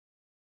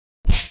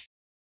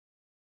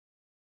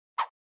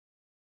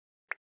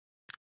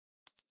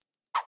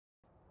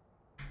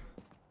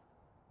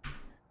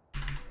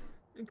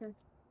Okay.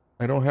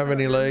 I don't have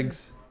any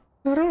legs.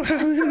 I don't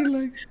have any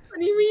legs. What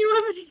do you mean you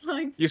don't have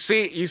any legs?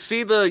 You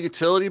see the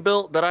utility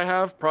belt that I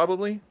have,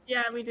 probably?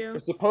 Yeah, we do.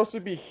 It's supposed to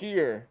be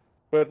here,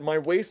 but my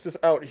waist is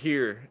out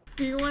here.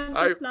 Do you want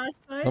the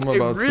flashlight? I'm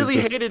about to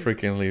just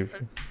freaking leave.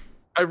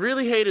 I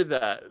really hated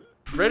that.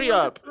 Ready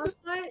up.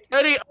 Flashlight?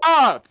 Ready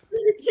up!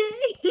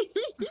 Okay.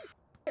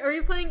 Are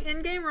you playing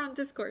in-game or on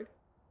Discord?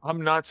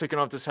 I'm not taking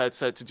off this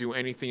headset to do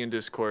anything in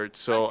Discord,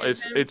 so Okay,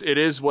 it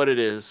is what it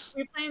is.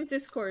 We're playing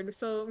Discord,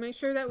 so make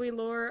sure that we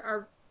lower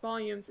our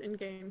volumes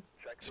in-game.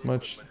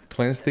 Smudge,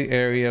 cleanse the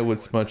area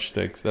with smudge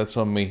sticks. That's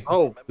on me.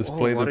 Oh,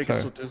 display the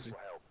time. So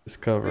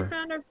Discover. We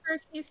found our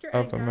first Easter I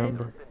egg, guys.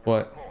 remember.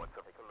 What?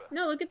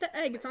 No, look at the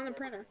egg. It's on the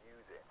printer.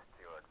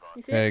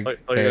 You see Egg. it?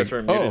 Oh, you guys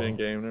are muted in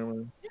game. Never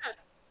mind. Yeah.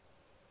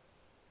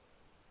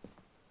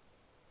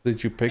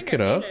 Did you pick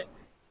it up?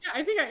 Yeah,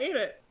 I think I ate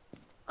it.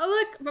 Oh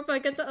look, Papa,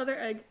 get the other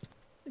egg.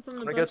 It's on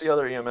the bush. I got the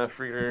other EMF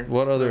reader.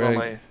 What other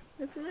egg?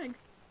 It's an egg.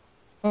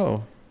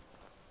 Oh.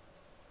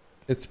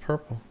 It's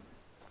purple.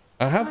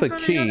 I have the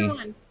key,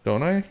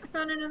 don't I? I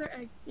found another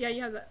egg. Yeah,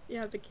 you have that. You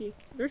have the key.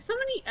 There's so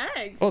many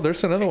eggs. Oh,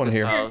 there's another one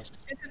here.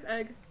 Get this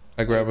egg.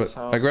 I grab it.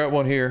 I grab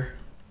one here.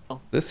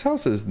 This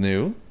house is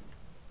new.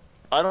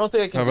 I don't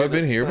think I can. Have I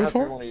been here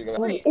before?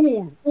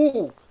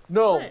 Ooh,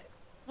 no.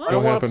 What? I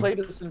don't want to play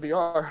this in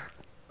VR.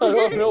 I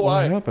don't know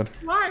why. What happened?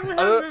 Why? What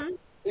happened?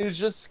 It was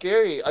just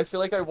scary. I feel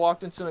like I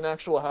walked into an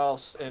actual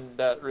house and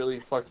that really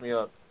fucked me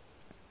up.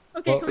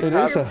 Okay, well, it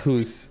is a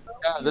house.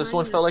 Yeah, this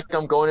one felt like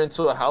I'm going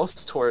into a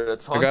house tour.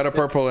 It's I got a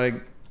purple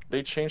egg.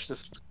 They changed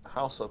this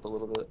house up a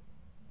little bit.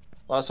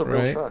 Well, that's a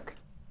real truck.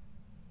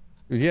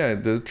 Yeah,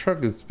 the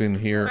truck has been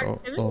here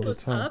all the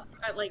time. Up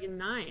at like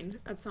 9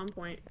 at some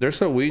point.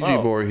 There's a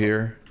Ouija board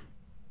here.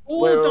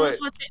 Oh, don't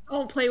touch it.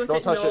 Don't play with it.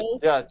 Don't touch it.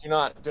 Yeah, do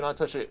not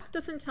touch it. It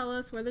doesn't tell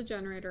us where the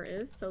generator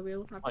is, so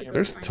we'll have to go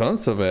There's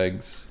tons of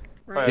eggs.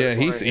 Right. Yeah,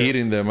 he's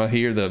eating them. I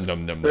hear them.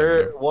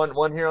 There,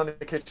 one here on the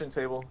kitchen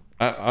table.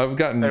 I've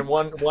gotten. And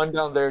one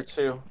down there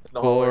too.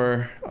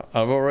 Four.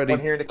 I've already.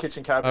 One here in the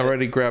kitchen cabinet. I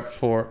already grabbed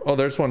 4. Oh,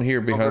 there's one here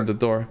behind the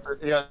door.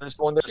 Yeah, there's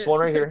one. There's one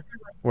right here.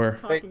 Where?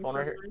 Wait, one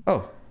right here.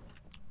 Oh,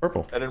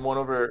 purple. And then one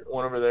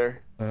over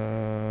there.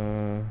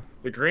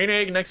 The green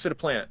egg next to the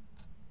plant.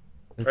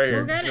 Right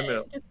here. Get in the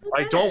middle.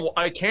 it.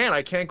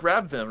 I can't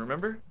grab them.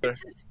 Remember?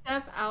 Just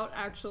step out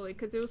actually,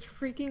 because it was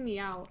freaking me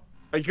out.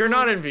 You're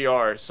not in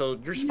VR, so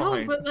you're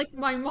fine. No, but like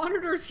my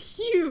monitor's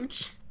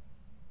huge.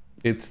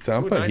 It's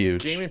Tampa nice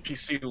huge. Gaming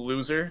PC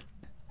loser.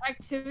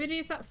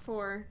 Activities at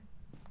 4.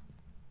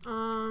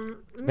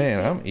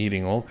 Man, I'm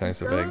eating all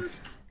kinds of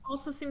eggs.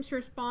 Also seems to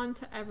respond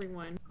to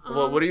everyone.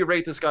 Well, what do you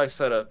rate this guy's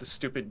setup? This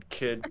stupid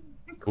kid.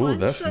 Ooh,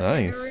 that's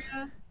nice.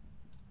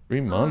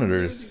 3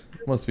 monitors.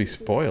 Must be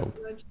spoiled.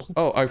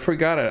 Oh, I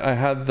forgot it. I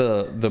had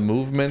the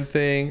movement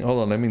thing.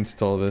 Hold on, let me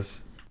install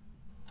this.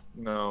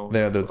 No.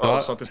 There, the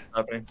dot. Something's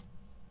happening.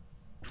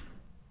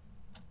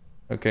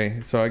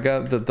 Okay, so I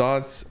got the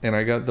dots and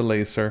I got the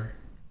laser.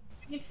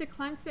 We need to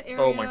cleanse the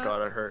area. Oh my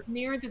god, I hurt.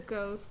 Near the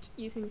ghost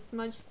using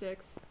smudge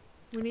sticks.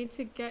 We need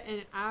to get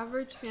an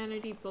average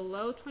sanity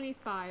below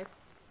 25,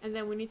 and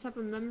then we need to have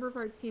a member of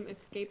our team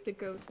escape the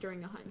ghost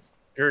during a hunt.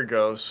 Here it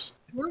goes.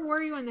 Where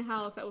were you in the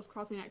house that was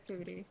causing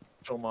activity?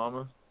 Your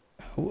mama.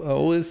 I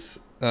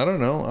don't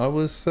know. I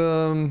was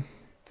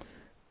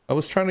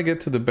trying to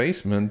get to the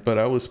basement, but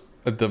I was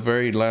at the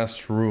very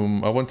last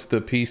room. I went to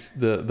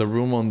the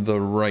room on the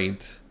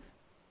right,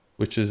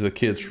 which is the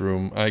kids'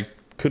 room. I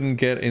couldn't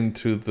get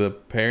into the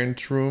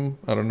parents' room.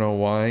 I don't know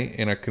why,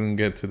 and I couldn't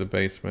get to the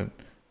basement.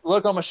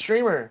 Look, I'm a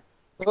streamer.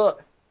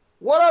 Look.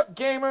 What up,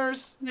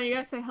 gamers? No, you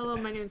gotta say hello.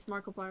 My name is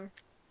Markiplier.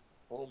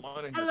 Oh,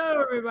 my name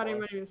hello, everybody.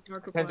 My name is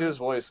Markiplier. Can't do his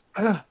voice.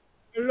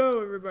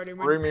 Hello, everybody.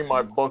 Bring me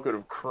my bucket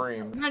of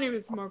cream. My name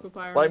is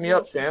Markiplier. Light me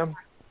up, fam.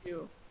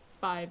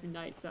 5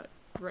 nights at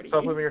Freddy.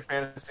 Stop living your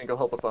fantasy and go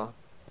help Papa.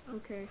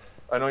 Okay.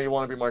 I know you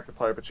want to be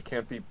Markiplier, but you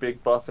can't be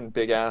big buff and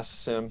big ass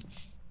Sim.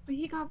 But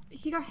he got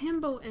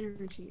himbo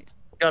energy.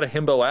 Got a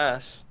himbo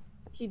ass.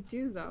 He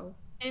do though.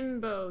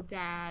 Himbo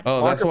dad.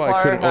 Oh, that's why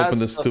I couldn't open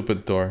the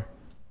stupid door.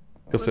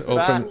 Because it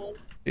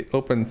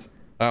opens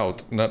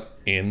out, not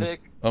in.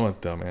 I'm a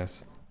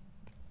dumbass.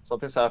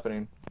 Something's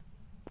happening.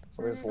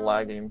 Something's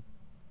lagging.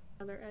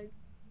 Another egg.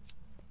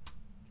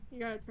 You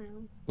gotta turn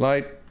on.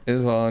 Light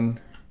is on.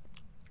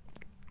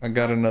 I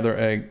got another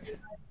egg.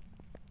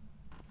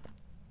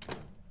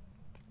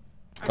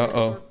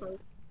 Uh-oh.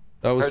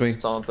 That was me.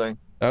 Something.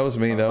 That was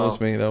me. That was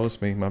me. That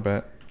was me. My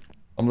bad.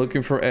 I'm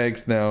looking for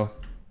eggs now.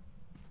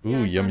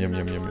 Ooh, yum, yum, yum,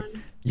 yum,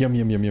 yum. Yum,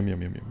 yum, yum, yum,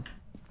 yum, yum, yum.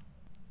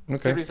 Okay.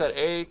 Activity's at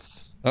 8.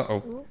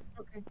 Uh-oh.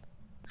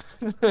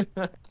 Okay.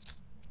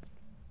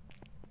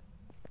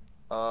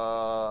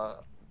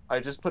 I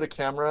just put a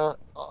camera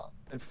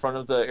in front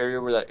of the area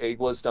where that egg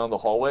was down the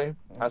hallway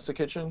past the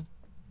kitchen.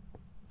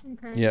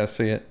 Okay. Yeah, I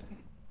see it.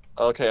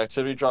 Okay,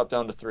 activity dropped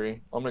down to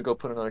 3. I'm gonna go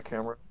put another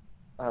camera.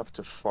 I have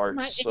to fart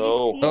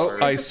Oh,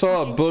 I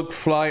saw a book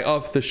fly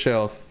off the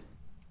shelf.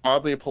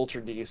 Probably a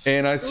poltergeist.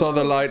 And I saw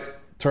the light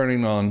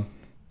turning on.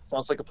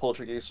 Sounds like a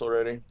poltergeist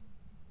already.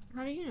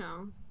 How do you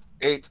know?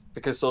 8,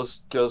 because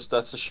those ghosts,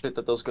 that's the shit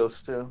that those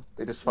ghosts do.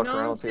 They just fuck around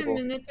Gnomes with can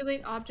people.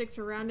 manipulate objects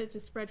around it to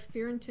spread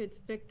fear into its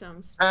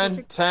victims.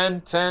 10,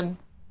 10, 10.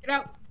 Get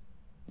out.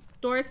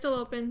 Door is still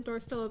open. Door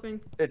is still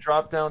open. It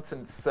dropped down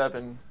to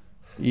 7.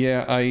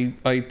 Yeah,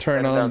 I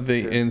turn on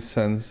the 2.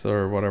 incense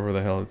or whatever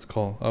the hell it's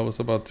called. I was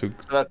about to.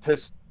 So that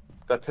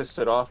pissed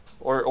it off.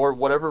 Or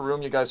whatever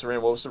room you guys were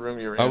in. What was the room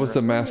you were in? I was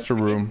the master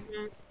room.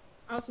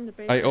 I was in the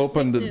basement. I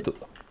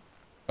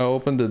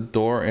opened the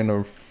door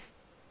and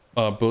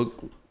a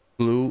book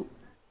blew,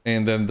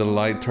 and then the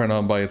light turned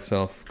on by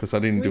itself because I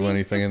didn't do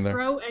anything in there.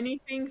 Throw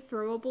anything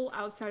throwable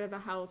outside of the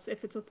house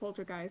if it's a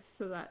poltergeist,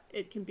 so that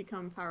it can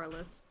become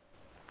powerless.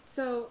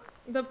 So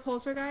the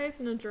poltergeist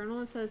in the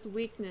journal, it says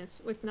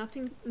weakness. With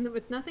nothing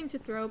to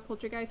throw,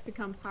 poltergeists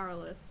become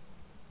powerless.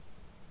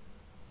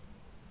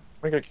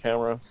 Make a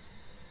camera.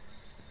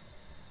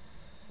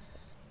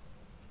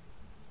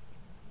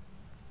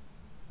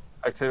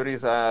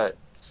 Activities at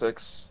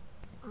 6.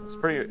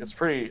 It's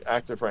pretty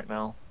active right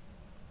now.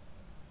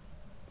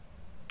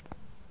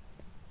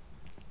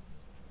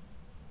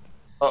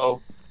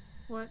 Uh-oh.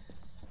 What?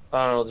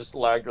 I don't know, just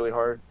lagged really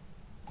hard.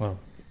 Oh.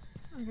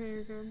 Okay,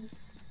 you're good.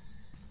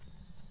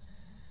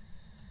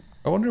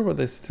 I wonder what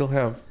they still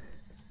have.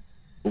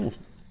 Ooh,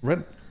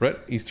 red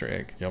Easter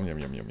egg. Yum yum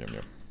yum yum yum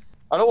yum.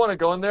 I don't want to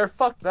go in there.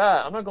 Fuck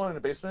that. I'm not going in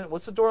the basement.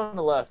 What's the door on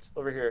the left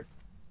over here?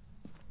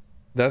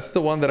 That's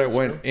the one that I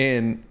went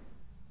in.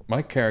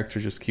 My character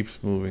just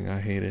keeps moving. I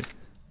hate it.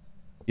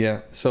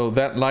 Yeah, so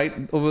that light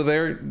over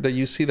there that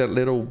you see, that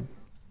little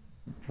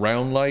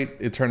round light,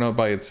 it turned on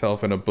by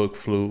itself and a book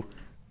flew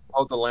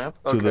Oh, the lamp?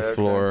 to the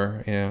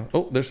floor. Yeah.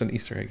 Oh, there's an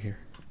Easter egg here.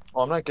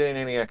 Oh, I'm not getting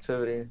any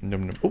activity.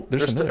 Num, num. Oh,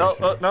 there's another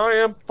Easter egg. No, I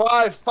am.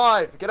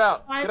 5. Get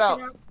out. Get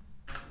out.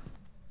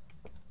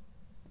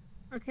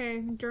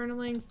 Okay,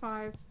 journaling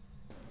 5.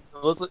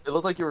 It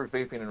looked like you were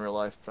vaping in real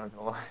life. I'm not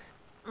gonna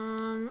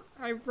lie.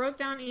 I wrote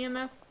down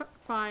EMF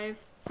 5,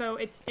 so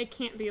it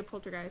can't be a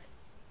poltergeist.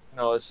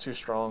 No, it's too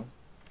strong.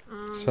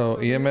 So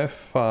EMF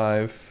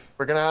 5.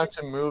 We're gonna have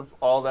to move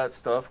all that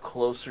stuff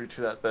closer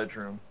to that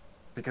bedroom,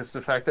 because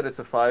the fact that it's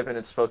a 5 and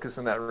it's focused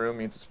in that room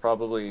means it's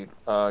probably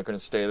gonna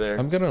stay there.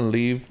 I'm gonna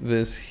leave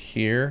this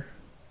here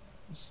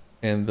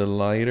and the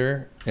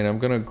lighter, and I'm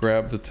gonna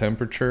grab the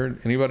temperature.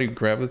 Anybody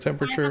grab the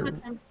temperature? I have a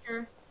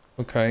temperature.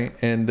 Okay,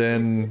 and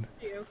then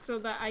so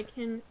that I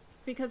can,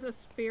 because a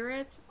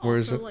spirit where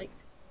is also it? like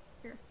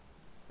here.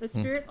 The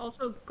spirit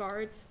also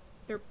guards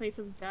their place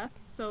of death,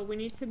 so we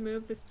need to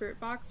move the spirit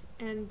box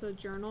and the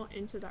journal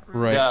into that room.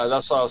 Right. Yeah,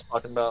 that's what I was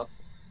talking about.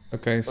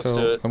 Okay, Let's so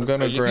do it. I'm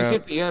gonna You grab. can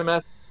keep the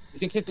EMF. You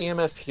can keep the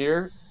EMF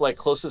here, like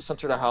close to the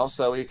center of the house.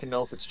 That way you can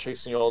know if it's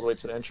chasing you all the way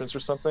to the entrance or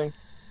something.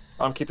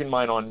 I'm keeping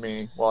mine on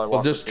me while I walk.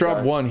 Well, just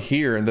drop one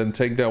here and then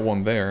take that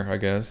one there, I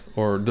guess.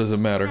 Or does it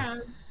matter? Yeah.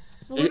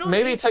 Well,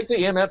 Maybe take the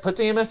EMF, put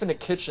the EMF in the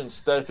kitchen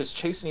so that if it's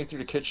chasing you through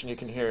the kitchen, you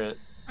can hear it.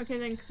 Okay,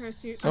 then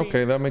Chris,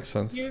 Okay, that makes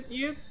sense. You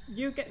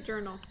get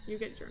journal. You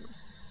get journal.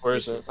 Where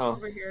is it? Oh.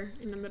 Over here,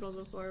 in the middle of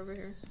the floor, over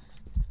here.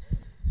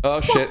 Oh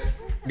shit!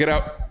 Get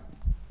out!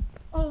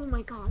 Oh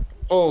my god.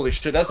 Holy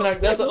shit! That's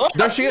Oh,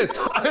 there she is.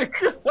 Oh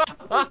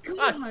my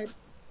god.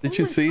 Did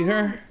you see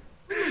her?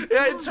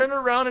 Yeah, I turned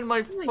around and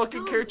my my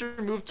fucking God. character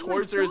moved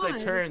towards her as I God.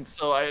 turned,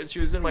 so she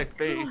was in my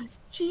face. God,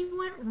 she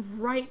went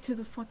right to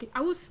the fucking.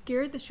 I was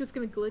scared that she was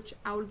gonna glitch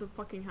out of the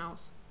fucking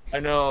house. I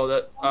know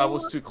that I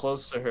was too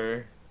close to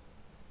her.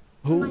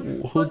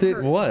 Who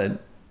did what?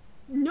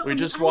 No, We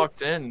just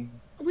walked in.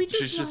 We just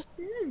She's just-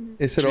 walked in.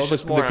 Is it She's all the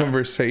just more-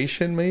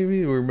 conversation?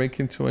 Maybe we're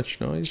making too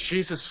much noise.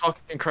 Jesus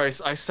fucking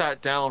Christ! I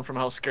sat down from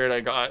how scared I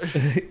got.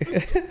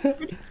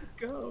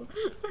 Go.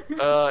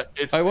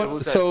 It I want.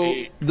 was at So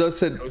 8.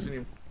 does it? It wasn't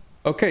even-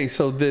 Okay,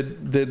 so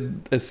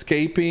did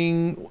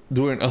escaping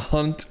during a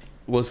hunt?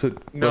 Was it?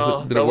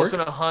 No, did that it work?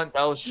 wasn't a hunt.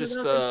 That was just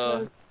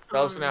That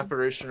was an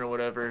apparition or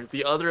whatever.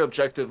 The other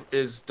objective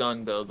is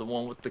done though. The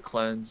one with the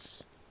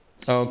cleanse.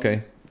 Oh,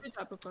 okay. Good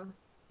job, Papa.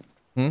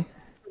 Hmm?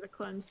 For the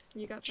cleanse.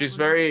 You got that She's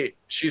one.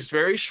 she's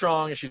very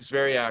strong and she's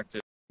very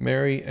active.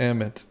 Mary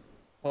Emmett.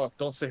 Oh,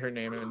 don't say her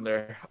name in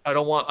there. I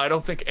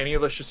don't think any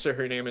of us should say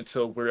her name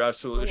until we're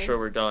absolutely sure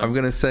we're done. I'm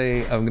gonna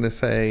say,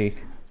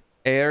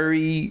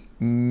 Airy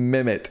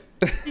Mimmet.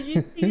 Did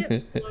you see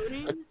it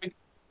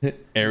floating?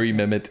 Airy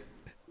Mimmet.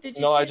 Did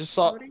you No, see I it just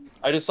saw floating?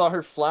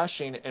 her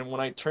flashing, and when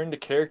I turn the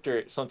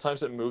character,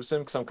 sometimes it moves him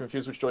because I'm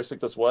confused which joystick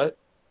does what.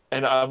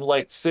 And I'm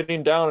like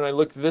sitting down, and I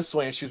look this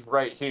way, and she's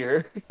right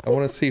here. I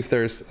want to see if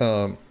there's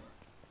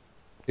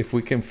if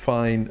we can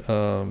find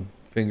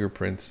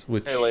fingerprints.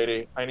 Which Hey,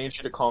 lady, I need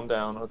you to calm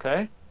down,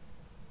 okay?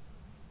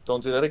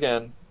 Don't do that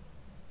again.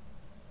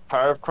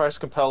 Power of Christ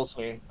compels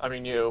me. I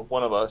mean, you,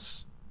 one of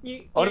us.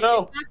 Oh,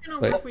 no! It's not gonna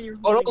Wait. work when you're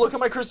Oh no! holding Look at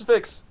my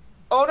crucifix!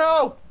 Oh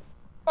no!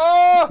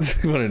 Oh!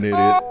 what an idiot.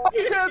 Oh!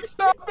 I can't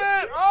stop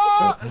it!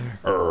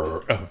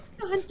 Oh!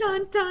 Dun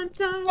dun dun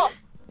dun. Oh.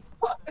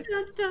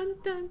 Dun dun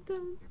dun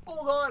dun.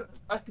 Hold on!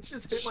 I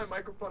just hit my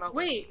microphone out.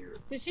 Wait,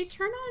 did she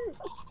turn on?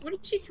 What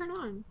did she turn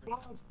on? Oh,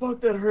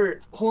 fuck, that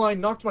hurt. Hold on, I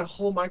knocked my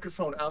whole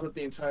microphone out of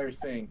the entire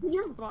thing.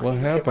 Your body. What I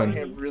hit my happened?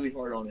 hand really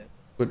hard on it.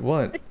 But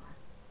what?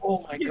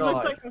 Oh my He god.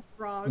 looks like a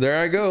frog. There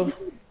I go.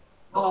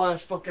 Oh,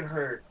 that fucking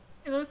hurt.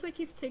 It looks like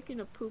he's taking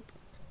a poop.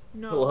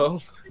 No.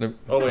 Hello?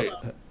 Oh, wait.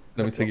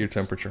 Let me take your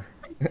temperature.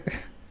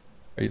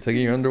 Are you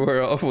taking your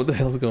underwear off? What the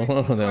hell's going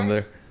on down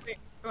there? Wait,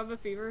 do I have a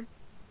fever?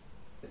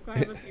 Do I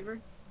have a fever?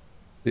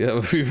 Do you have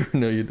a fever?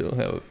 No, you don't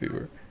have a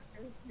fever.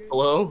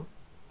 Hello?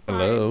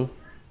 Hello?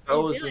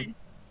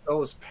 That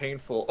was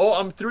painful. Oh,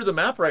 I'm through the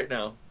map right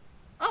now.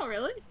 Oh,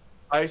 really?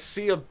 I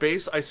see the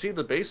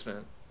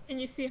basement. Can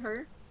you see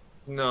her?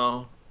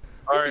 No.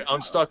 Alright,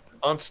 I'm stuck.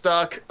 I'm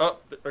stuck. Oh,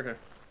 okay.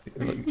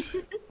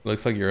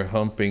 Looks like you're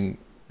humping.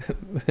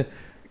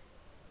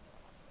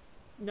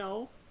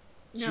 No.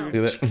 See No.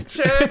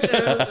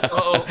 that?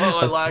 Oh,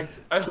 I lagged.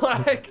 I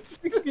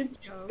lagged.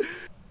 Good job.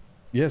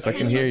 Yes, I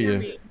can hear you.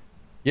 Me.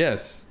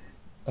 Yes,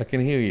 I can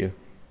hear you.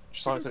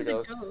 Song to the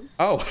ghost.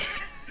 Oh,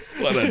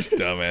 what a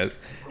dumbass.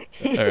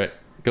 All right,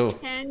 go.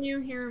 Can you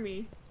hear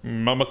me?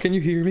 Mama, can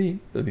you hear me?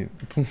 Do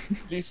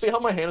you see how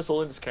my hand is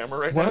holding this camera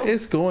right now? What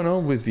is going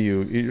on with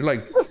you? You're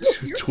like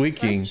You're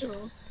tweaking.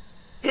 special.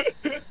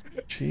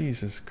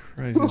 Jesus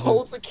Christ. Who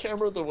holds the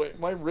camera the way?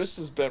 My wrist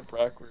is bent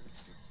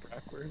backwards. Oh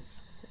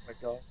my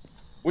god.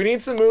 We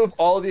need to move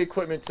all the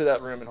equipment to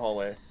that room and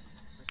hallway.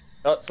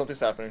 Oh,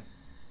 something's happening.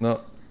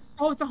 No.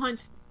 Oh, it's a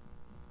hunt.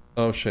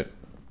 Oh shit.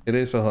 It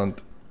is a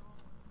hunt.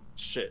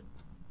 Shit.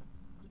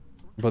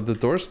 But the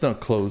door's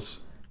not closed.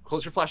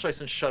 Close your flashlights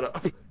and shut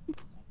up.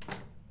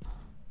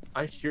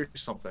 I hear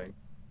something.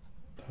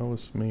 That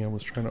was me. I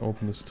was trying to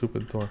open the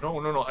stupid door.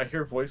 No. I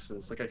hear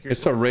voices. Like I hear.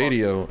 It's a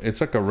radio. Talking.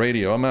 It's like a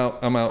radio. I'm out.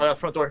 I'm out. Oh, yeah,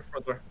 front door.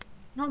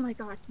 Oh my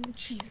god.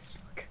 Jesus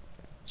fuck.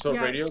 So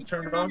Yeah, radio she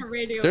turned on on? a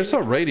radio There's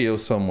a radio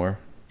somewhere.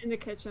 in the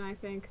kitchen, I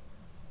think.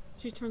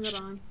 She turned it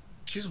on.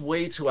 She's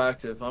way too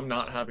active. I'm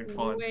not having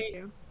fun.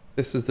 Way.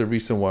 This is the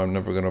reason why I'm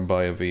never gonna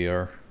buy a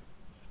VR.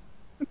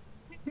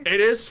 It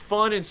is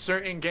fun in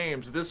certain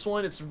games. This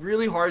one, it's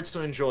really hard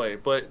to enjoy,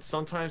 but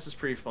sometimes it's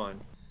pretty fun.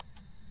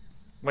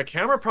 My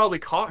camera probably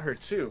caught her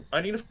too. I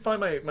need to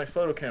find my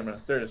photo camera.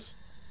 There it is.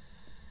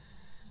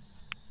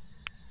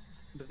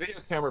 The video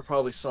camera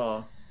probably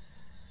saw.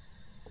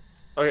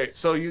 Okay,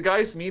 so you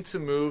guys need to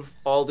move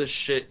all this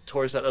shit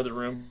towards that other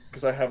room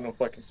because I have no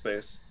fucking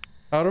space.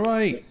 How do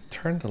I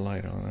turn the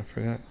light on? I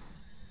forgot.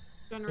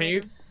 Can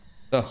you?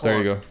 Oh, there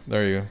you go.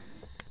 There you go.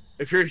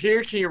 If you're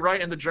here, can you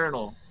write in the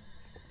journal?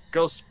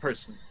 Ghost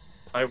person.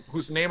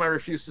 Whose name I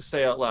refuse to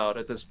say out loud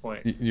at this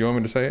point. You want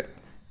me to say it?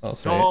 I'll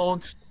say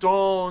it.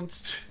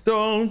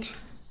 Don't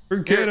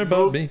forget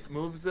about me.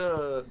 Move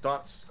the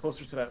dots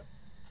closer to that.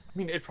 I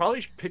mean, it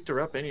probably picked her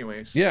up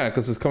anyways. Yeah,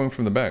 because it's coming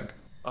from the back.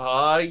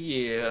 Ah,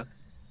 yeah.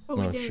 Oh,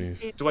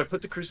 jeez. Do I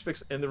put the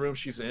crucifix in the room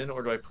she's in,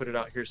 or do I put it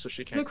out here so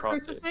she can't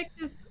cross it? The crucifix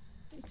is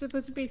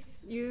supposed to be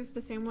used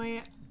the same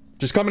way.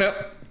 Just coming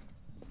up.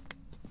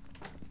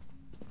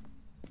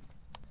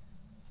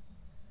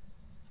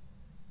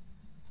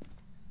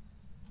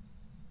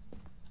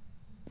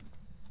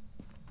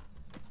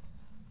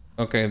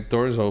 Okay,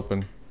 door's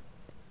open.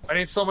 I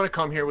need someone to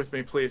come here with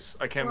me, please.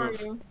 I can't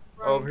move.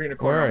 Over here in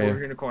the Where corner. are you? Over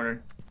here in the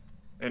corner.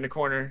 In the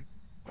corner.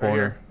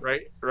 Corner.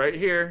 Right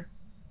here.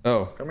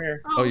 Oh. Come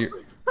here. Oh,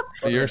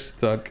 you're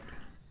stuck.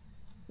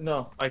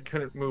 No, I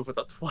couldn't move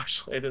without the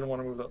flashlight. I didn't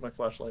want to move without my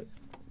flashlight.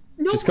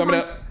 No, She's coming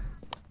up.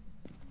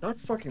 God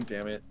fucking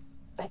damn it.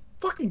 Oh,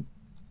 fucking.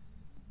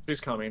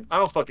 She's coming. I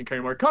don't fucking care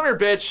anymore. Come here,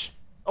 bitch.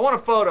 I want a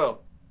photo.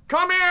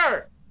 Come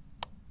here.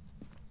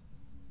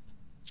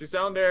 She's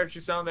down there.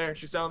 She's down there.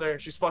 She's down there.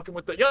 She's fucking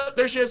with the. Yep,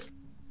 there she is.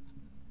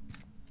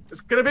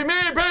 It's gonna be me,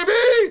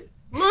 baby.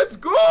 Let's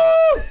go.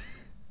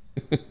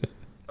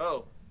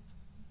 Oh.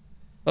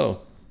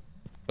 Oh.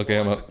 Okay,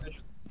 I'm up.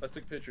 I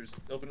took pictures.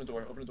 Open the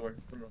door. Open the door.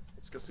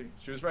 Let's go see.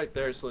 She was right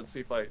there, so let's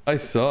see if I. I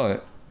saw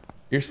it.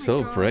 You're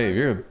so brave.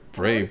 You're a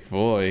brave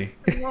boy.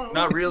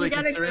 Not really,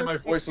 considering my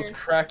voice was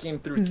cracking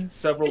through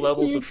several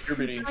levels of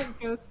puberty. You got a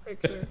ghost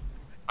picture.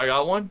 I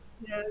got one?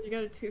 Yeah, you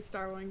got a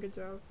 2-star one. Good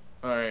job.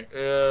 Alright,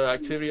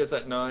 activity is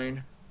at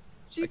 9.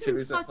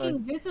 She's fucking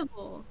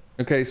visible.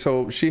 Okay,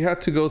 so she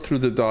had to go through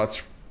the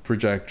dots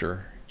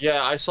projector.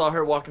 Yeah, I saw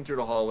her walking through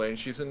the hallway.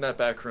 She's in that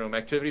back room.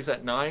 Activity's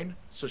at 9,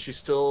 so she's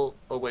still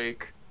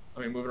awake.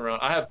 I mean, moving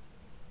around.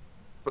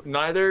 But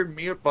neither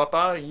me or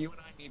Papa, you and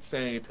I need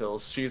sanity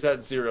pills. She's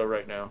at 0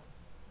 right now.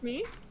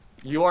 Me?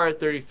 You are at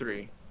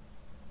 33.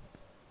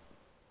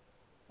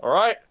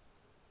 Alright.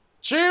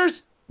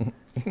 Cheers!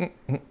 Oh,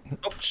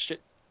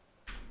 shit.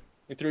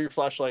 You threw your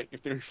flashlight.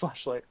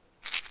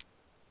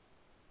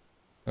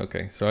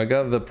 Okay, so I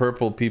got the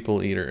purple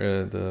people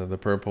eater, the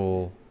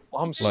purple.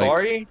 I'm light.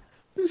 sorry.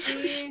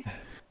 See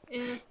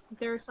if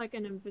there's like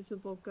an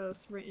invisible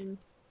ghost written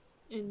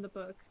in the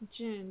book.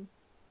 Jinn,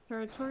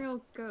 territorial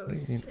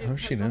ghost. How's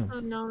she know? I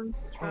don't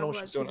know what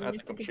she's doing at the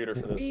computer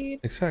for this.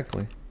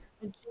 Exactly.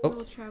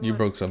 Oh, you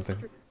broke something.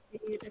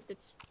 If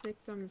its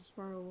victims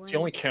far away. It's the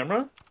only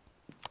camera?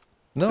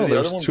 No,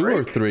 there's 2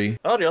 or 3.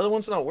 Oh, the other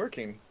one's not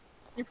working.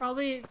 You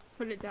probably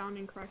put it down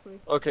incorrectly.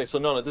 Okay, so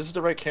no, this is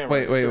the right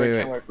camera.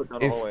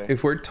 Wait.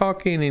 If we're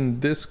talking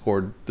in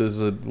Discord,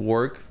 does it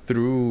work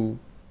through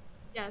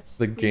Yes.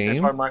 The we-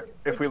 game?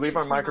 If we leave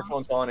our turn off.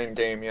 microphones on in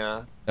game,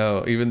 yeah.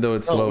 Oh, even though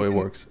it's Oh, slow, we it can-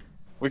 works.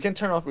 We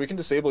can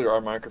disable our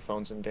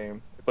microphones in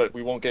game, but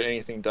we won't get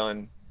anything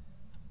done.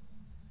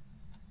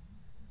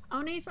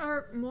 Onis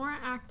are more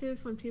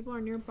active when people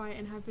are nearby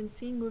and have been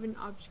seen moving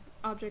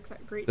objects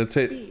at great That's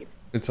speed. it.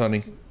 It's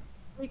honey.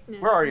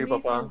 Weakness. Where are you,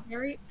 Onis Papa? are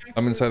very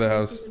I'm inside the active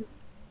house. when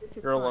it's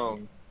You're fun.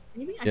 alone.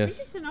 Maybe I Yes.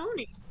 think it's an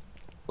Oni.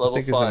 I Level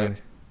think it's 5.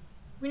 honey.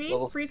 We need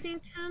Level- freezing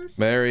temps.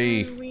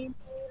 Mary. And we need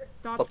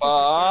dots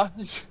Papa.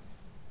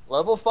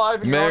 Level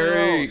 5 and you're on your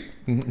own.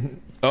 Mary.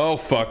 Oh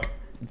fuck.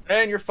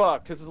 And you're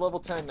fucked, because it's level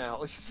 10 now.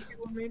 projector.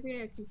 Well,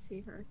 maybe I can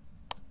see her.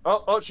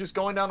 Oh, she's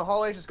going down the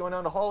hallway. She's going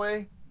down the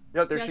hallway.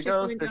 Yep, there Yeah, she she's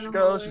goes. going There down she the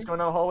goes. hallway. She's going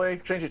down the hallway.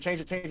 Change it, change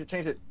it, change it,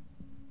 change it.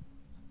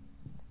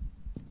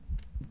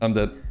 I'm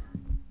dead.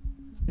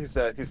 He's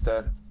dead. He's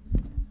dead.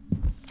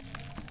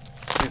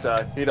 He's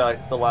died. He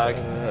died. The lag.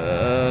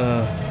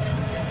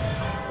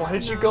 Why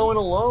did you go in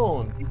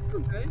alone? It's so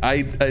good.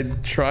 I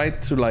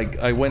tried to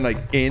I went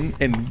in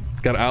and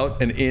got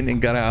out and in and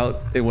got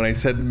out, and when I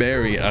said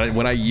Mary,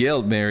 when I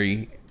yelled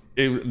Mary,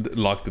 it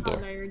locked the Oh,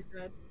 door. now you're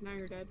dead. Now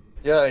you're dead.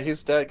 Yeah,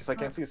 he's dead because I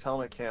can't see his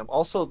helmet cam.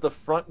 Also, the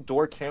front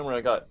door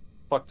camera got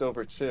fucked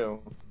over too.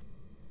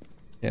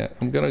 Yeah,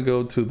 I'm gonna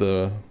go to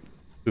the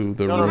No, room.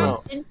 no,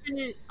 no.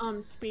 Infinite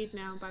speed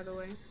now, by the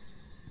way.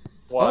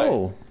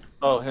 Why?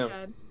 Oh, him.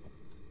 Dead.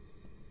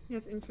 He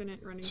has infinite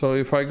running. so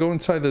if I go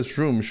inside this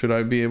room, should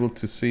I be able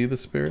to see the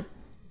spirit?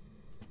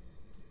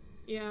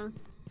 Yeah.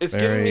 It's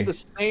giving me Mary. the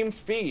same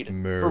feed for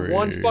Mary.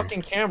 one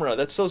fucking camera.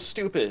 That's so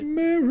stupid.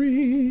 Mary.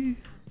 You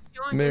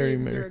want Mary,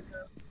 green Mary. Zergo.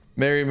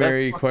 Mary,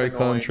 Mary, That's quite fucking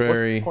annoying. What's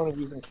contrary. the point of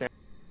using camera?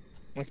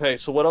 Okay,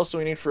 so what else do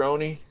we need for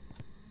Oni?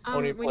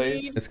 Oni We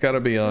plays. need It's gotta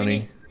be we Ani.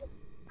 need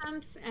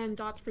temps and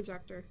dots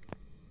projector.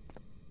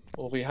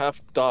 Well, we have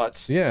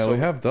dots. Yeah, so we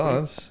have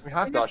dots. We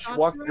have We have dots. She dots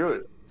walked already? through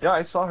it. Yeah,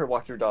 I saw her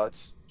walk through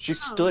dots. She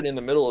stood in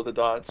the middle of the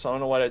dots. So I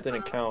don't know why that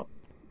didn't Oh. count.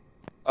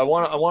 I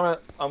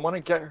wanna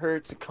get her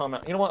to come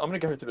out. You know what? I'm gonna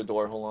get her through the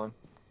door. Hold on,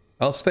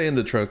 I'll stay in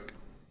the truck.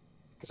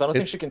 because I don't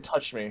think she can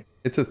touch me.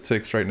 It's at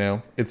 6 right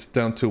now. It's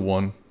down to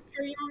 1.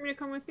 Sure, you want me to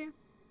come with you?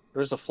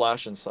 There's a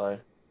flash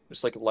inside.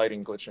 There's like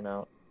lighting glitching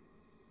out.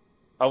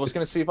 I was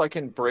gonna see if I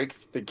can break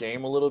the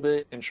game a little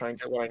bit and try and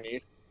get what I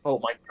need. Oh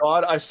my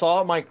god, I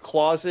saw my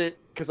closet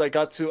because I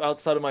got to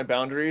outside of my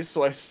boundaries,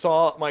 so I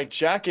saw my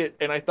jacket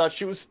and I thought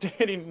she was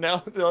standing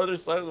now at the other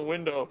side of the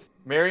window.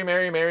 Mary,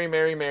 Mary, Mary,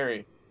 Mary,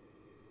 Mary.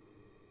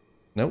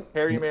 Nope.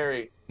 Harry,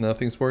 Mary.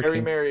 Nothing's Harry,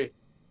 working. Mary.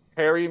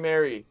 Harry,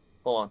 Mary.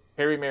 Hold on.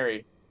 Harry,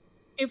 Mary.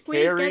 If we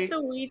Harry- get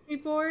the Ouija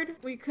board,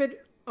 we could.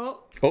 Oh,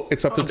 Oh,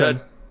 it's up to I'm 10.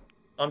 dead.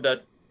 I'm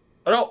dead.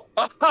 Oh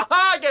no!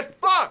 I get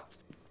fucked!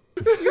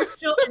 you're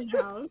still in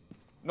house.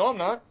 No, I'm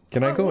not.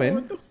 Can I Oh, go what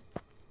in? the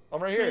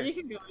I'm right Yeah, here. you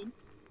can go in.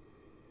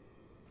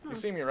 You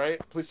see me, right?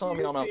 Please tell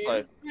me You I'm see outside.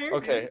 it. There you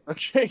Okay, go.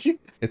 okay.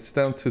 It's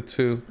down to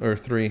 2 or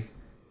 3.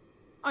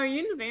 Are you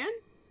in the van?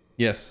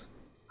 Yes.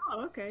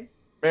 Oh, okay.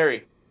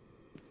 Mary.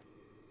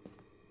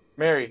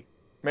 Mary.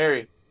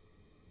 Mary.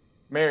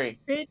 Mary.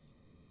 Bitch.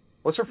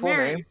 What's her full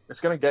Mary. name? It's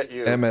gonna get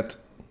you. Emmett.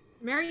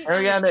 Mary.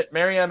 Mary Emmett.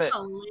 Mary Emmett.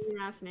 A lame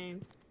ass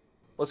name.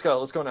 Let's go.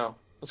 Let's go now.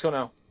 Let's go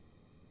now.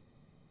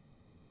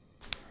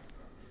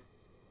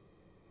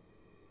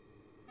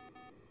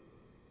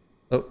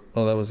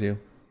 Oh, that was you.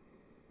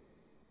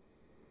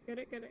 Get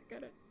it, get it,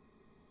 get it.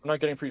 I'm not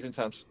getting freezing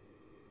temps.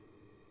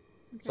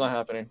 It's not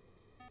happening.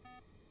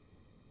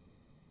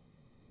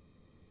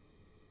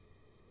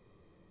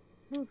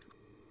 Oof.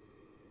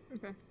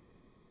 Okay.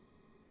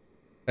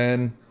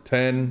 10,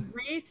 10.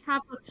 Rays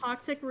have a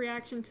toxic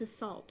reaction to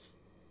salt.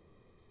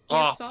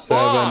 Ah, Salt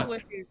 7.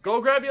 with you.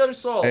 Go grab the other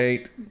salt.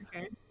 8,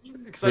 Okay.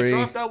 Because I 3.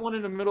 dropped that one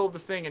in the middle of the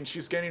thing and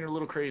she's getting a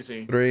little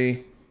crazy.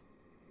 3,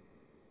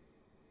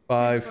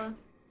 5.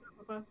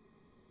 Papa.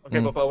 Okay,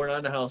 Mm. Papa, we're not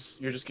in the house.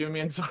 You're just giving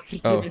me anxiety.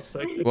 Give Oh. me a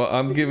second. Well,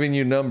 I'm giving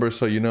you numbers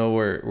so you know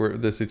where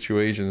the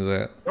situation's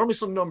at. Throw me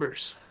some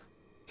numbers.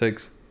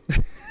 6.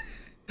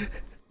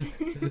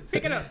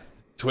 Pick it up.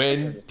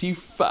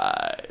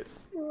 25.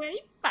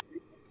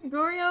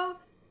 Gorio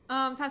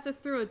passes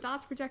through a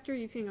dots projector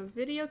using a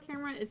video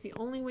camera is the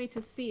only way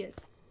to see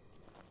it.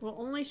 Will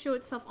only show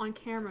itself on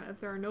camera if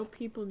there are no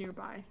people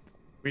nearby.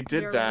 We They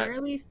did are that.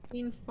 rarely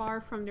seen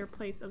far from their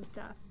place of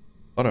death.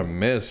 What a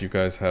mess you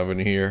guys have in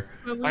here.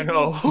 But we I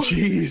know.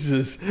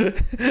 Jesus.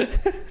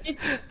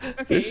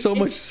 Okay, There's so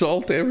much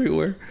salt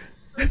everywhere.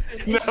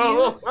 Listen,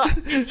 No.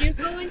 if you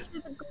go into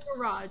the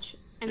garage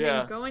and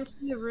Yeah. then go into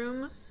the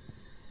room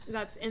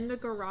that's in the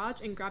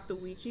garage and grab the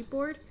Ouija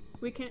board,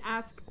 we can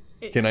ask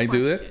it Can I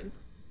do it? question.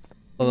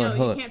 Hold No, on,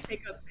 hold you on. can't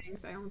pick up things,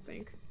 I don't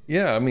think.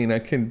 Yeah, I mean, I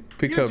can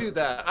pick You up. do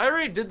that. I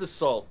already did the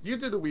salt. You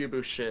do the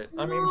weeaboo shit.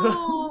 I mean,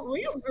 No,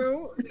 we don't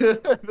do.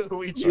 the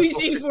Ouija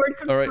Ouija board.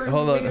 board All right, confirmed.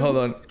 hold on, We hold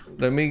don't-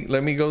 on.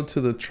 Let me go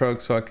to the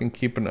truck so I can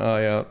keep an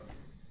eye out.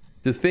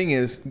 The thing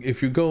is,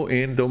 if you go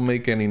in, don't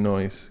make any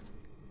noise.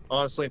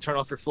 Honestly, turn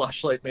off your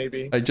flashlight,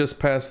 maybe. I just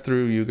passed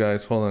through you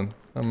guys. Hold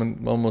on.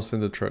 Almost in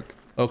the truck.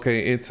 Okay,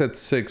 it's at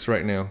 6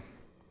 right now.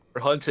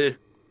 We're hunted.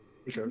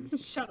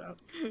 Shut up.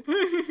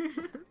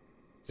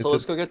 So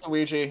let's go get the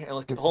Ouija and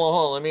let's hold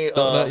on. Let me.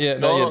 No, not yet,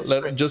 not yet.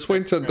 sprint, Just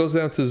wait till it goes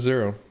down to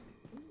 0.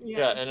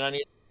 Yeah, and I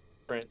need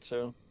sprint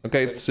too.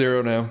 Okay, it's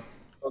 0 now.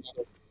 Okay.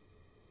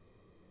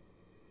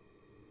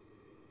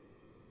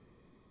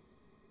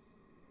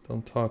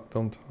 Don't talk,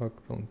 don't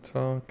talk, don't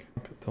talk.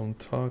 Don't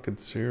talk,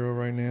 it's 0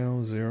 right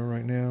now, 0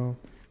 right now.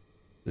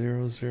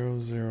 0, 0,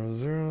 0,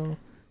 0.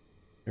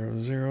 0,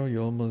 0,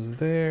 you're almost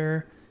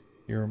there.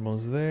 You're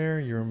almost there,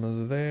 you're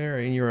almost there,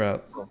 and you're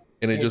out.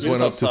 And it just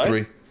went up to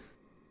 3.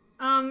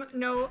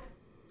 No.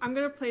 I'm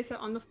gonna place it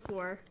on the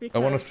floor because... I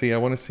wanna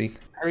see.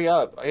 Hurry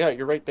up. Yeah,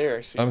 you're right there.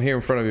 I see. I'm here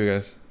in front of you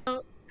guys.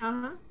 Oh.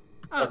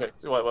 Okay,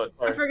 what?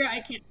 Sorry. I forgot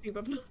I can't see,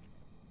 but...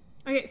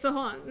 Okay, so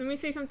hold on. Let me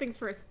say some things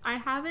first.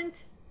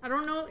 I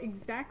don't know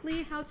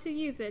exactly how to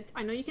use it.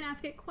 I know you can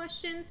ask it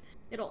questions.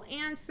 It'll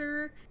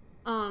answer.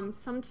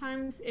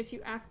 Sometimes if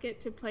you ask it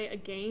to play a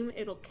game,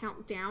 it'll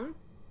count down.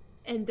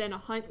 And then a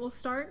hunt will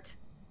start.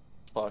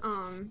 Fucked.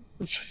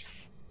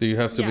 Do you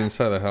have to be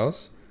inside the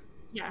house?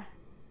 Yeah.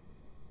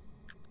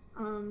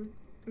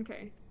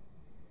 Okay.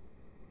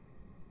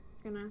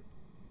 Gonna...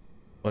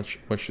 Watch,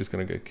 she's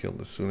gonna get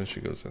killed as soon as she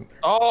goes in there.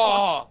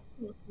 Oh!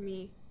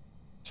 Me.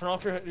 Turn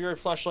off your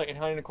flashlight and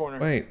hide in the corner.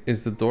 Wait,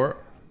 is the door...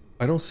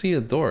 I don't see a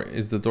door.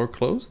 Is the door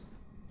closed?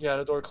 Yeah,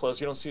 the door closed.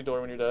 You don't see a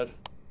door when you're dead.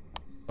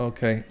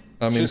 Okay,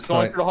 I'm She's inside.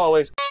 going through the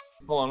hallways.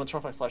 Hold on, let's turn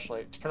off my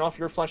flashlight. Turn off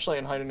your flashlight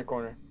and hide in the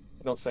corner.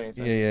 Don't say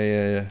anything.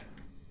 Yeah.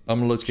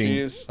 I'm looking.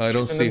 I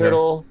don't she's see in the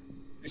middle.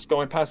 She's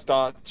going past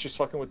dots. She's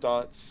fucking with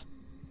dots.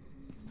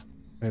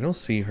 I don't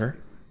see her.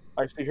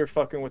 I see her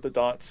fucking with the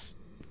dots.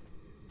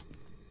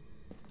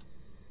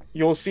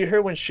 You'll see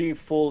her when she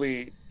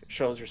fully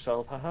shows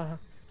herself. Haha.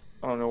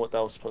 I don't know what that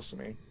was supposed to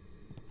mean.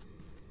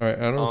 Alright,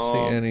 I don't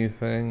see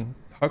anything.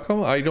 How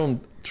come I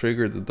don't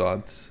trigger the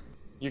dots?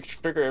 You can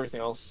trigger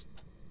everything else.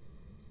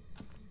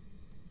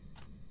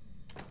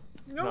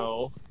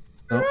 No.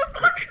 No.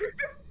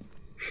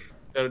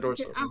 Yeah, the door's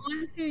Okay, open. I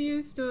want to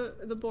use the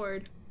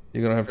board.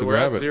 You're gonna have to We're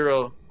grab at it.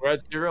 0. We're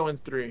at 0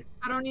 and 3.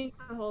 I don't need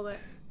to hold it.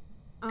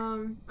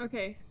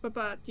 Okay.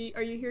 Papa,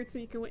 are you here so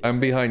you can witness I'm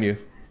it? behind you.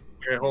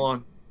 Okay, hold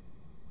on.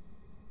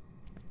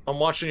 I'm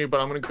watching you,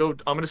 but I'm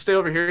gonna stay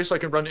over here so I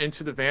can run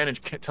into the van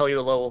and tell you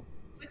the level.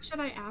 What should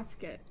I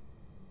ask it?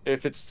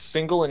 If it's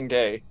single and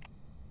gay.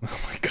 Oh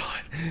my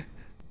god.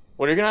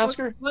 What are you gonna ask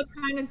her? What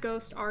kind of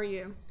ghost are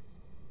you?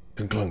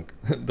 Clunk clunk.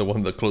 The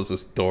one that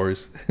closes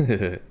doors.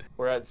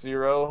 We're at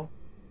 0.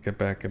 Get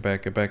back.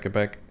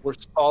 We're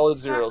solid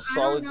 0. I don't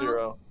Solid know.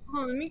 0.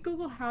 Hold on, let me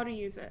Google how to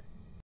use it.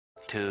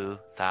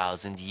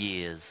 2,000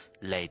 years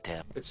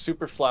later. It's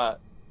super flat.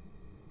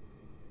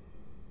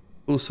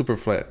 Who's super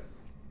flat?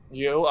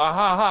 You?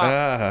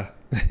 Aha!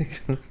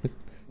 Ah.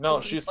 No,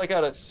 she's like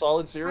at a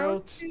solid 0 How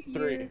to to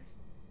 3. use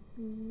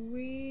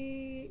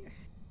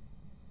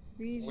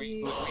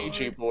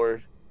Ouija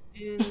board.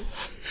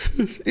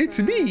 It's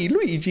me,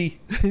 Luigi.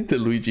 The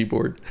Luigi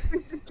board.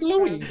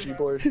 Luigi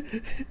board.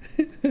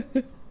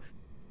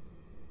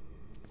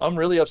 I'm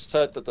really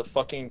upset that the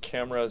fucking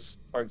cameras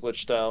are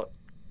glitched out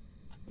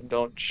and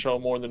don't show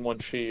more than one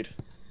feed.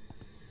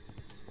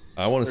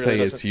 I want to Really say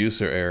doesn't- it's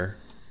user error.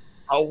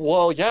 Oh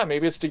well, yeah,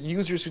 maybe it's the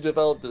users who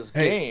developed this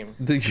game.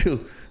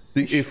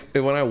 If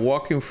when I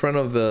walk in front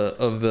of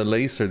the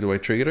laser, do I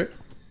trigger it?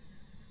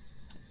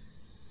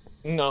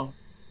 No,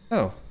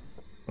 Oh.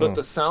 but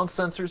the sound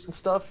sensors and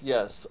stuff,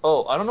 yes.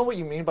 Oh, I don't know what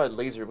you mean by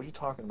laser. What are you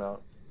talking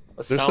about?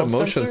 There's a sound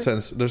motion sensor?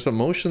 sensor. There's a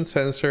motion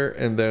sensor,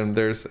 and then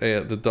there's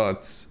the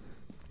dots.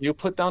 You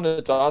put down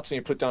the dots and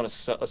you put down a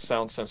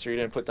sound sensor. You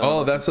didn't put down. Oh,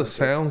 motion that's a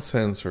sensor. sound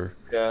sensor.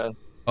 Yeah.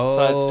 Oh,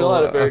 So it's still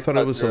at a very I thought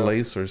it was a flat 0.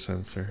 laser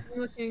sensor.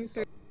 I'm looking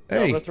through. Yeah,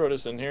 I'm Hey, gonna throw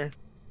this in here.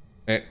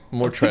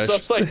 more trash.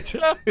 It's upside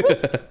down.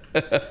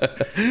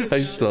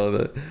 I saw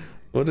that.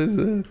 What is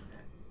it?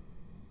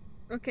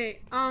 Okay,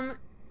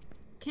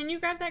 can you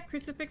grab that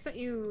crucifix that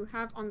you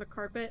have on the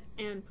carpet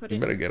and put You it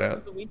better in get front out.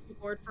 of the Ouija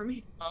board for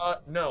me?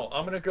 No,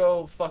 I'm gonna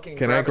go fucking.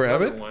 Can I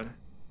grab another it? One.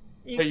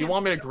 Hey, you can.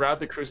 want me to grab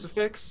the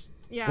crucifix?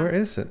 Yeah. Where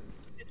is it?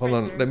 it's Hold right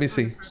on, there let me on the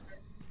see. carpet.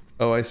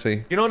 Oh, I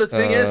see. You know the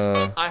thing is,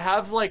 Uh, I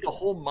have like a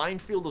whole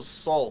minefield of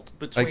salt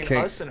between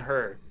can't- us and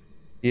her.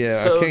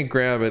 Yeah, So- I can't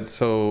grab it,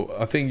 so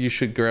I think you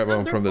should grab No,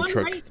 one from there's the one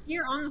truck. right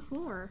here on the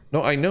floor.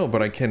 No, I know,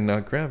 but I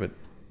cannot grab it.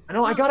 I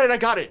know, I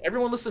got it.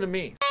 Everyone listen to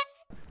me.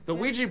 The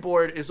Ouija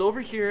board is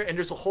over here, and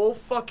there's a whole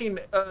fucking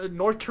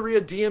North Korea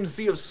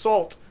DMZ of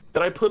salt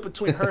that I put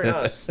between her and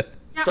us.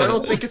 Yeah, So I don't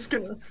want- think it's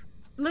gonna.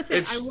 Listen,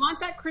 if I sh- want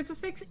that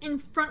crucifix in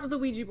front of the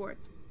Ouija board.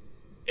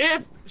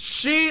 If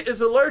she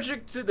is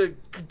allergic to the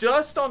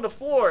dust on the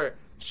floor,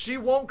 she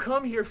won't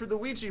come here for the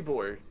Ouija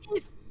board.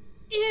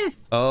 If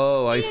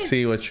Oh, I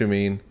see what you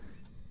mean.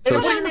 So So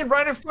what do she, you mean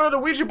right in front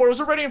of the Ouija board? It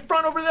was already in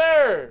front over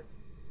there.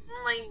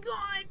 oh my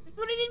god,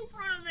 put it in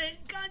front of it.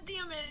 God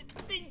damn it.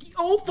 Thank you.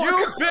 Oh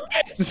fuck. You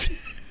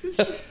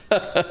bitch!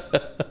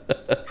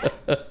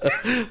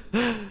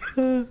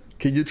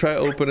 can you try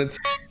open it?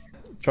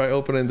 Try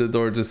opening the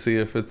door to see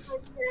if it's.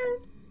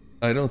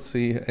 I don't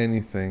see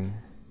anything.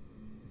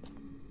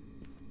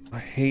 I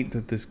hate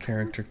that this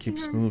character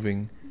keeps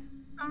moving.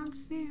 I don't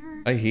see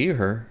her. I hear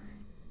her.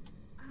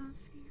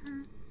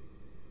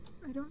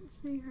 I don't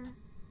see her.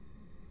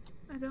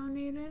 I don't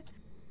need it.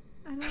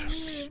 I don't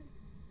need it.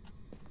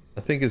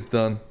 I think it's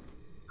done.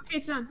 Okay,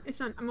 it's done. It's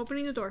done. I'm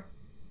opening the door.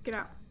 Get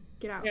out.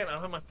 Get out. Man, I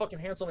don't have my fucking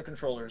hands on the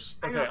controllers.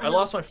 I Okay, know, I I know.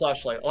 lost my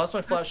flashlight. I lost my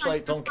That's fine,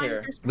 flashlight. that's Don't fine,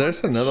 care. there's fine.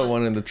 There's another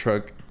one in the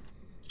truck.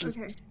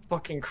 Okay.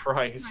 Fucking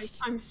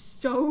Christ. I'm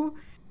so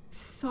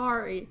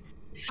sorry.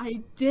 I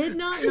did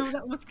not know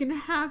that was gonna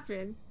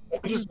happen.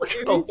 I just like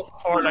I'm how very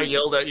hard I sorry.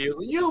 yelled at you.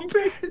 Like, you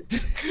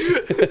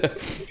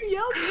bitch! You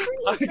yelled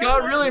I pretty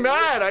got loud. really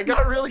mad. I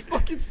got really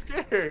fucking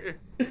scared.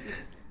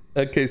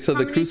 Okay, so How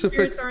the many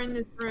crucifix. spirits are in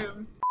this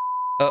room?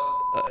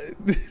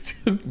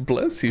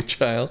 Bless you,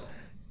 child.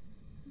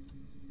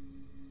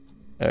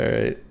 All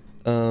right.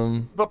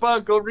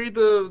 Papa, go read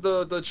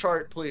the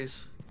chart,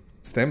 please.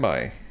 Stand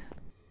by.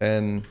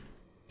 10,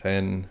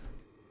 10.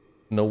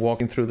 No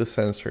walking through the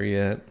sensor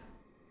yet.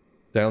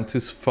 Down to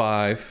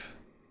 5.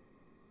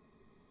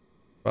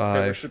 Okay,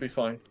 we 5. should be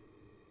fine.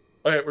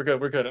 Okay, we're good.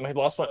 We're good. And I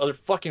lost my other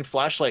fucking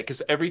flashlight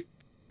because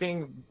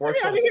everything works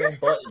on the same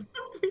button.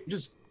 You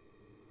just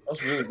that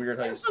was really weird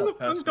how you I'm snuck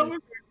past done me.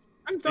 with her.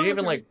 I'm You done didn't even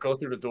with her. like go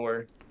through the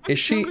door. I'm Is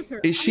she done with her.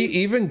 is she I'm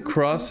even so-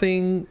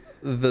 crossing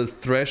the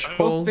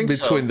threshold think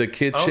so. between the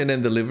kitchen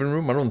and the living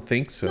room? I don't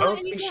think I so. don't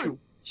Not think anymore.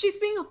 She's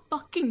being a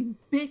fucking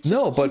bitch.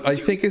 No, but I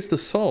She's- think it's the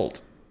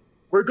salt.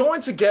 We're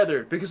going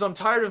together because I'm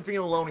tired of being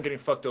alone and getting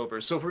fucked over.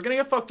 So if we're gonna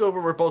get fucked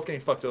over, we're both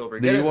getting fucked over.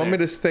 Do you want me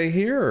to stay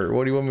here, or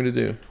what do you want me to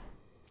do?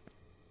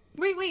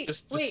 Wait,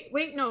 Just-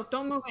 wait, no,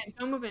 don't move in,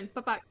 don't move in.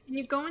 Papa, can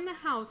you go in the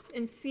house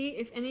and see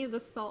if any of the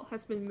salt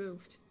has been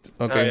moved?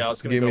 Okay, yeah, I was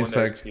gonna give go me a in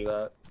there to sec. see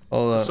that.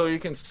 Hold on. So you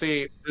can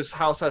see this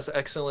house has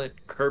excellent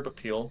curb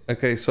appeal.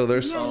 Okay, so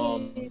there's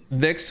Yay.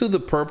 next to the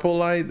purple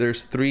light,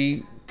 there's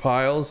 3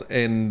 piles,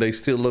 and they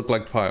still look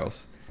like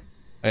piles.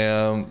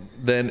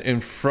 Then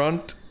in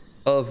front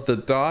of the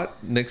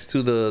dot, next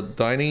to the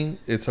dining,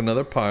 it's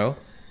another pile.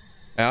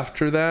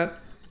 After that,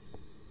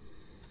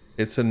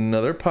 it's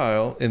another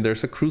pile, and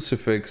there's a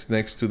crucifix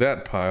next to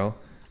that pile.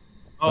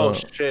 Oh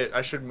shit!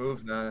 I should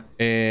move that.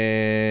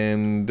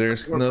 And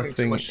there's We're putting too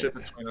nothing. much shit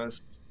between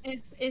us.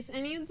 Is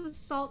any of the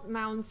salt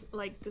mounds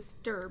like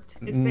disturbed?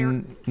 Is there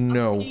a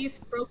No. piece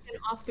broken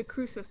off the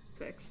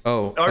crucifix?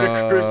 Oh,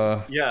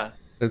 Yeah.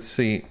 let's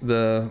see.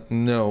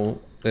 No,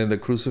 and the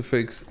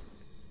crucifix.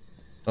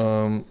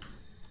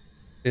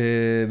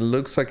 It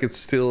looks like it's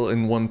still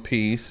in one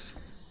piece,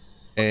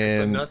 So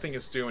and nothing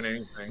is doing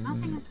anything.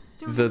 Nothing is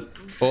doing the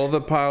anything. all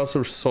the piles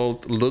of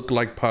salt look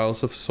like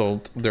piles of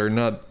salt. They're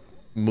not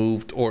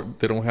moved, or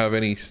they don't have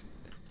any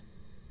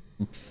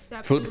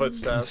Steps foot in-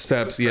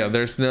 Footsteps. Yeah,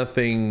 there's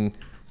nothing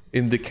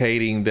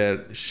indicating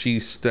that she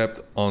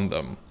stepped on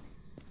them.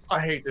 I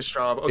hate this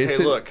job. Okay,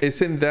 look.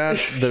 Isn't that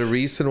the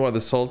reason why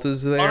the salt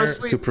is there,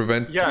 Honestly, to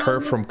prevent yeah. her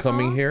from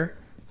coming here?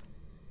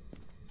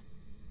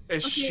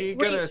 Is Okay, she wait,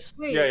 gonna?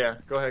 wait. Yeah.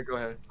 Go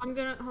ahead. I'm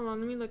gonna hold on.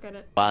 Let me look at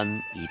it.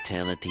 One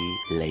eternity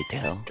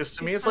later. Because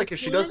to me, it's like if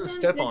she doesn't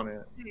step on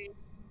it.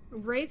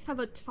 Wraiths have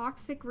a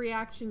toxic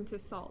reaction to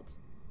salt.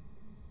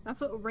 That's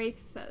what Wraith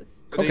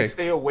says. Do Okay. they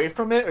stay away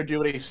from it, or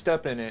do they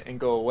step in it and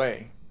go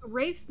away?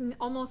 Wraiths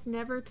almost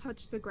never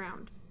touch the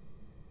ground.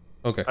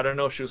 Okay. I don't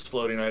know if she was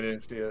floating. I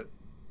didn't see it.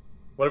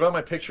 What about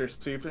my picture?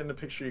 See if in the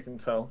picture you can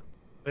tell.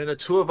 And the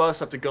 2 of us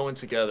have to go in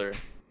together.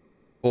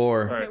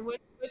 4. Alright. Okay,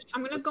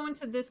 I'm gonna go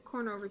into this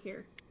corner over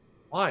here.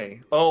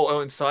 Why? Oh,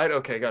 inside?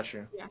 Okay, got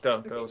you. Yeah, Go,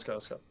 okay. let's go.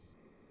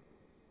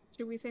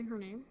 Should we say her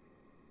name?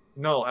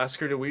 No, ask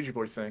her the Ouija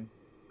board thing.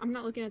 I'm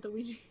not looking at the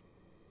Ouija.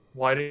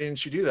 Why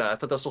didn't you do that? I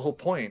thought that's the whole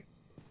point.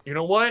 You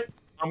know what?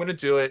 I'm gonna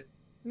do it.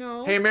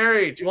 No. Hey,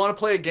 Mary, do you want to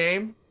play a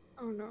game?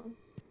 Oh no.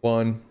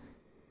 1,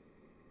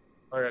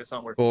 Alright, it's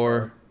not working.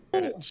 4.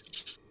 Oh,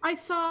 I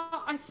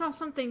saw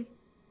something.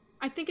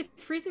 I think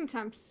it's freezing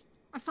temps.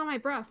 I saw my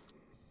breath.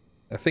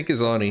 I think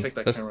it's Ani. Take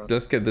that Let's camera.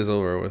 get this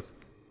over with.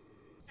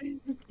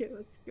 Okay,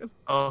 let's go.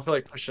 Oh, I feel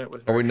like pushing it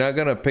with Are her. we not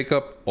gonna pick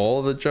up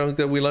all the junk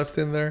that we left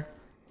in there?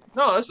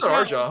 No, that's not Yeah.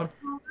 our job.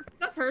 Well,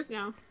 that's hers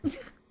now.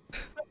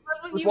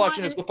 Who's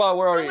watching this? Papa,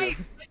 where are you? Wait,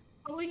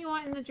 what do you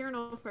want in the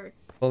journal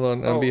first? Hold on,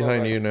 I'm Oh, behind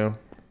alright. you now.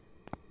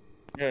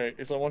 Alright,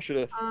 because I want you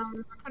to...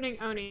 I'm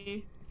putting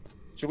Oni.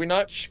 Should we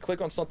not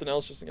click on something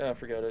else? Just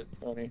forget it,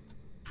 Oni.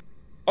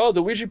 Oh,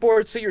 the Ouija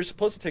board. See, you're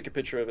supposed to take a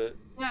picture of it.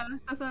 Yeah,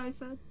 that's what I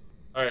said.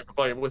 All right,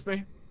 Papa, you with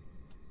me?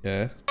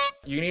 Yeah.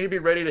 You need to be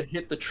ready to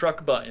hit the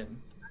truck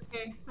button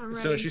Okay, I'm as ready.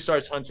 soon as she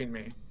starts hunting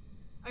me.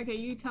 Okay,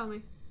 you tell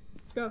me.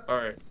 Go. All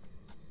right.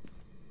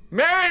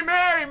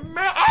 Mary!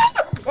 Ah!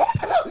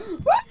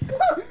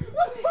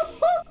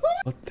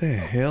 What the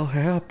hell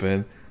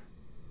happened?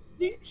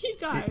 He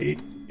died. He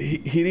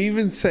didn't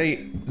even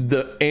say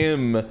the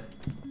M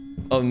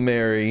of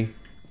Mary,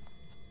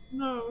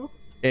 No.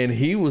 and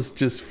he was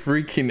just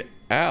freaking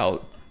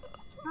out.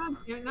 God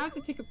damn it, now I have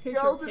to take a picture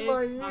Yelled of in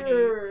his my body.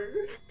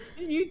 ear.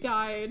 You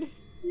died.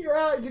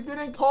 Yeah, you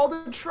didn't call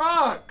the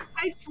truck.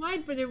 I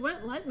tried, but it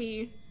wouldn't let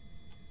me.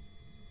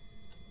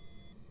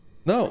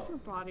 No, That's her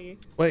body.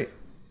 wait.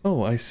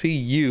 Oh, I see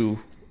you.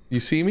 You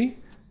see me?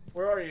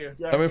 Where are you?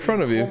 Yeah, I'm I in see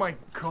front of you. Oh my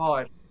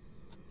god.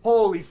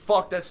 Holy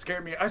fuck, that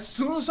scared me. As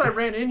soon as I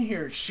ran in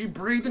here, she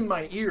breathed in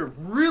my ear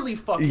really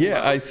fucking Yeah,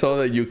 loud. I saw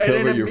that you And then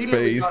covered your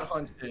immediately got face.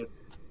 hunted.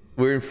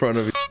 We're in front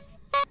of you.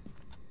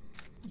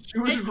 She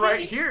was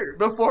right here.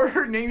 Before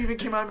her name even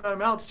came out of my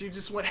mouth, she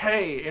just went,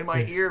 hey, in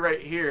my ear right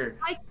here.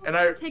 I And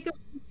can't take a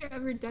picture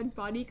of your dead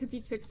body because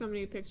you took so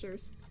many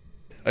pictures.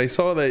 I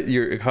saw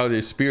that how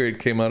your spirit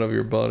came out of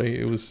your body.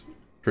 It was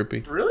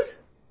trippy. Really?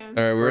 All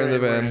right, we're in the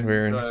van.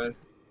 We're in.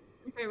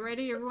 Okay,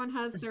 ready? Everyone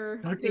has their.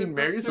 Fucking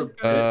Mary's a their-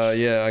 bitch.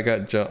 Yeah, I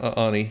got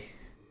Ani.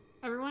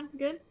 Everyone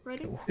good?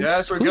 Ready?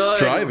 Yes, we're Who's good.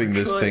 driving We're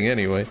this good. thing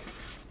anyway?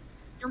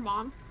 Your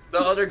mom. The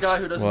other guy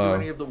who doesn't Wow.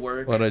 do any of the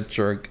work. What a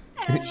jerk.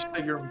 You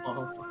said your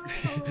mom.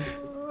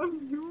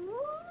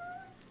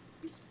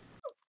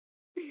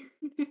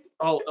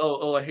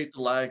 Oh, I hate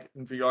the lag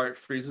in VR. It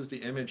freezes the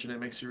image and it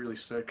makes you really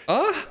sick.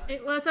 Ah,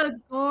 It was a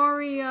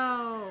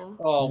Goryo.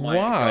 Oh my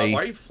Why? god,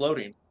 why are you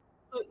floating?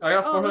 I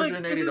got Oh, look,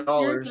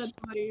 $480. This is your dead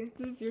body.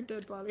 This is your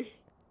dead body.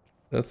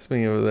 that's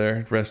me over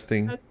there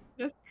resting.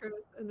 That's Chris,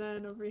 and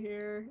then over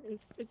here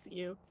is it's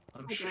you.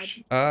 I'm my sure God.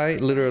 she... I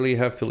literally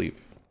have to leave.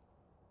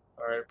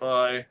 Alright,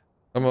 bye.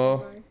 Come on.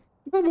 Bye.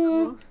 Come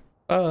on.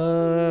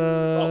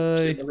 Oh,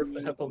 shit, Bye. I ripped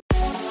the headphone.